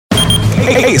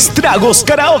Stragos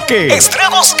Karaoke.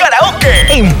 Stragos Karaoke.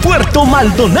 En Puerto,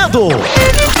 Maldonado.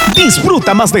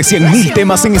 Disfruta más de 100.000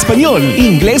 temas en español,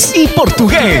 inglés y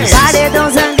portugués.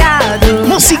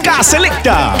 Música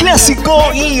selecta,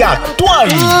 clásico y actual.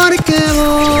 Porque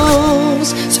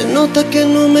vos se nota que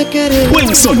no me querés.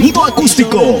 Buen sonido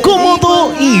acústico,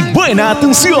 cómodo y buena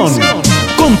atención.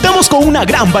 Contamos con una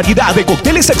gran variedad de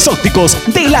cócteles exóticos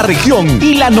de la región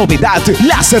y la novedad,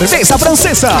 la cerveza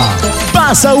francesa.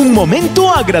 Pasa un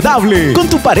momento agradable con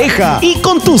tu pareja y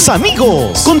con tus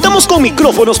amigos. Contamos con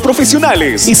micrófonos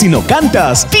profesionales y si no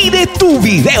cantas, pide tu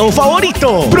video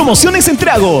favorito. Promociones en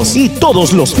tragos y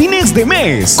todos los fines de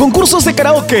mes. Concursos de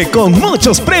karaoke con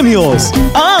muchos premios.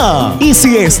 Ah, y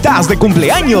si estás de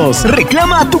cumpleaños,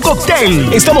 reclama tu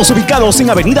cóctel. Estamos ubicados en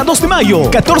Avenida 2 de Mayo,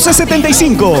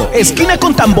 1475, esquina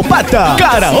con Tambopata.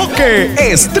 Karaoke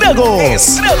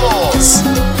Stragos.